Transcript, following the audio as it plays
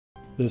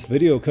This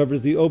video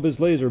covers the OBIS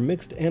laser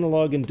mixed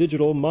analog and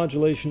digital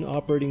modulation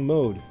operating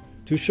mode.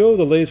 To show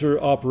the laser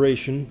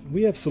operation,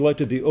 we have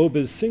selected the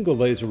OBIS single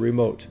laser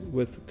remote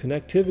with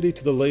connectivity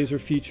to the laser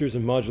features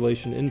and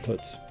modulation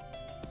inputs.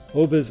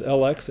 OBIS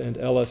LX and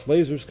LS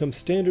lasers come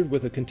standard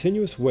with a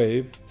continuous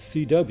wave,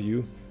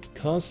 CW,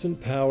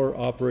 constant power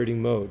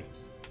operating mode.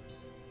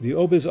 The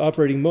OBIS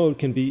operating mode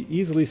can be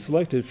easily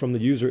selected from the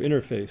user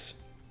interface.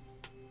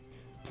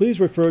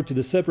 Please refer to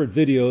the separate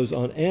videos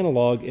on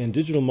analog and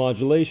digital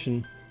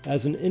modulation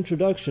as an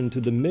introduction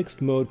to the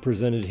mixed mode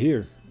presented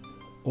here.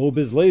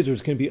 OBIS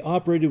lasers can be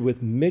operated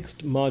with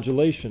mixed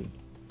modulation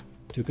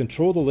to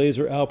control the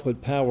laser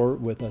output power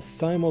with a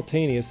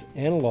simultaneous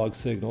analog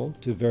signal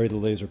to vary the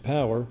laser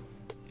power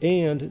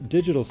and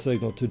digital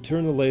signal to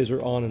turn the laser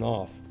on and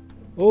off.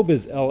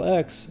 OBIS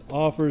LX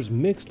offers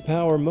mixed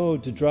power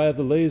mode to drive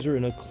the laser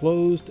in a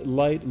closed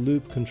light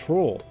loop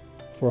control.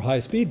 For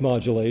high-speed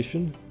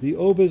modulation, the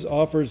OBIS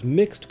offers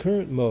mixed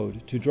current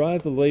mode to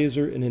drive the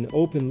laser in an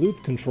open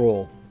loop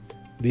control.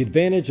 The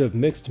advantage of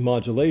mixed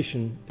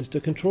modulation is to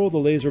control the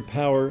laser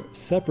power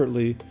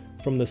separately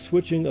from the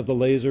switching of the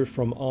laser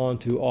from on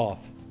to off.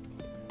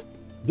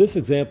 This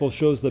example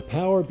shows the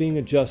power being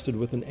adjusted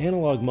with an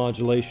analog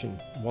modulation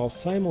while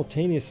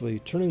simultaneously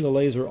turning the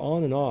laser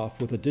on and off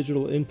with a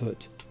digital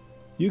input.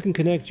 You can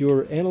connect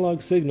your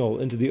analog signal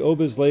into the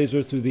OBIS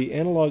laser through the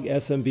analog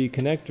SMB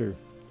connector.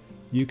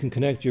 You can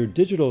connect your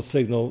digital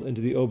signal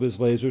into the OBIS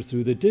laser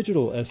through the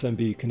digital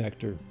SMB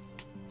connector.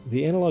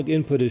 The analog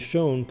input is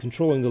shown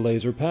controlling the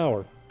laser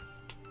power.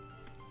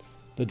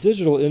 The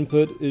digital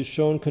input is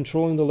shown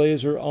controlling the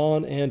laser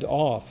on and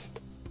off.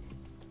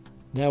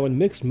 Now in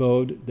mixed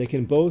mode, they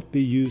can both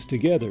be used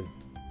together.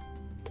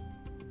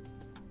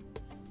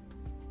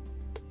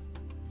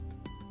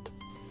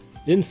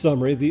 In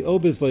summary, the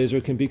OBIS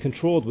laser can be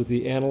controlled with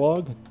the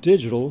analog,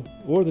 digital,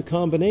 or the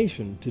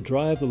combination to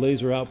drive the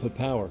laser output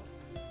power.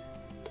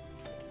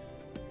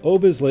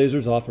 OBIS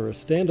lasers offer a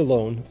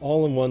standalone,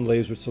 all-in-one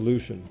laser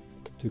solution.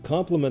 To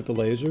complement the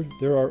laser,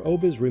 there are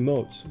OBIS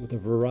remotes with a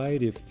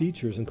variety of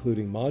features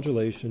including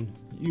modulation,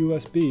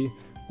 USB,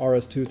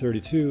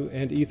 RS-232,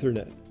 and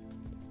Ethernet.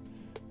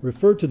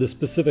 Refer to the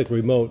specific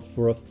remote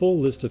for a full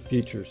list of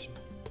features.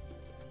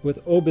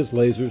 With OBIS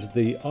lasers,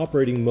 the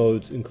operating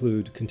modes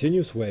include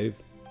continuous wave,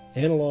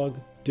 analog,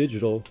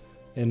 digital,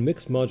 and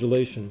mixed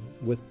modulation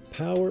with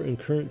power and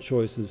current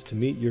choices to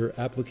meet your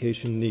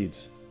application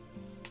needs.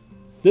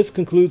 This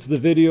concludes the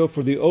video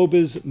for the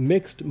OBIS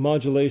mixed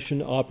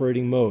modulation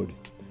operating mode.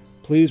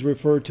 Please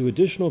refer to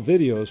additional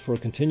videos for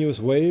continuous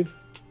wave,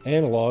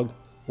 analog,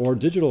 or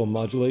digital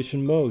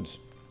modulation modes.